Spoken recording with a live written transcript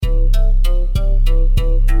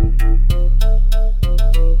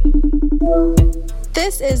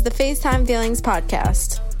This is the FaceTime Feelings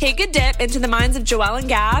Podcast. Take a dip into the minds of Joele and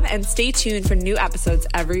Gab and stay tuned for new episodes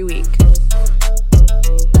every week.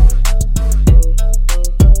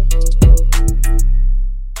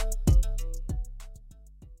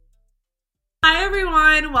 Hi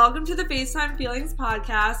everyone, welcome to the FaceTime Feelings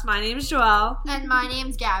Podcast. My name is Joele. And my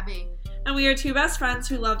name's Gabby. And we are two best friends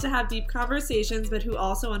who love to have deep conversations, but who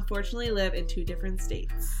also unfortunately live in two different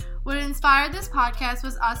states. What inspired this podcast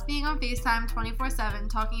was us being on FaceTime 24/7,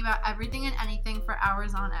 talking about everything and anything for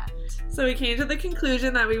hours on end. So we came to the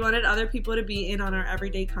conclusion that we wanted other people to be in on our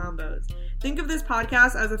everyday combos. Think of this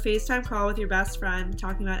podcast as a FaceTime call with your best friend,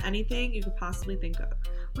 talking about anything you could possibly think of.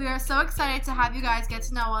 We are so excited to have you guys get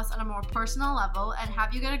to know us on a more personal level and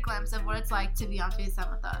have you get a glimpse of what it's like to be on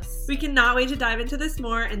FaceTime with us. We cannot wait to dive into this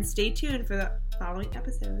more, and stay tuned for the following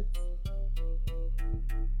episodes.